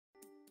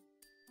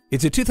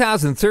It's a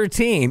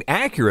 2013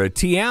 Acura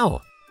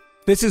TL.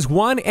 This is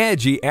one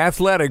edgy,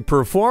 athletic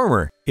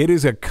performer. It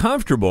is a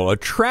comfortable,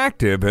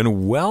 attractive,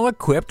 and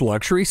well-equipped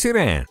luxury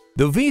sedan.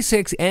 The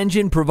V6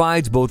 engine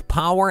provides both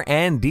power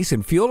and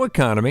decent fuel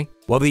economy,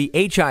 while the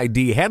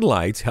HID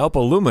headlights help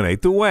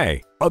illuminate the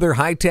way. Other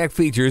high-tech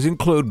features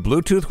include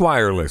Bluetooth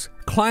wireless,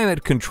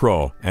 climate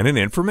control, and an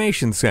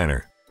information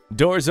center.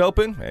 Doors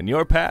open and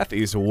your path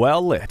is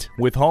well lit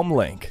with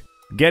HomeLink.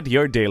 Get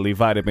your daily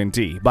vitamin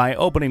D by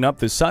opening up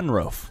the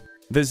sunroof.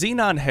 The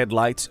xenon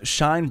headlights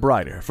shine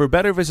brighter for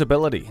better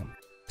visibility.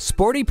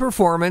 Sporty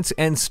performance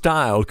and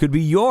style could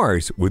be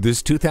yours with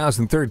this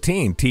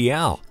 2013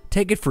 TL.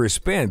 Take it for a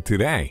spin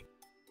today.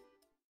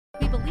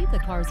 We believe the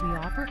cars we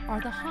offer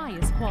are the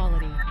highest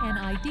quality and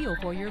ideal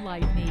for your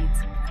life needs.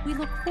 We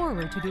look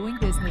forward to doing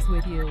business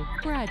with you.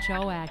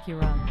 Bradshaw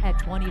Acura at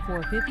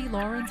 2450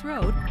 Lawrence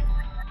Road,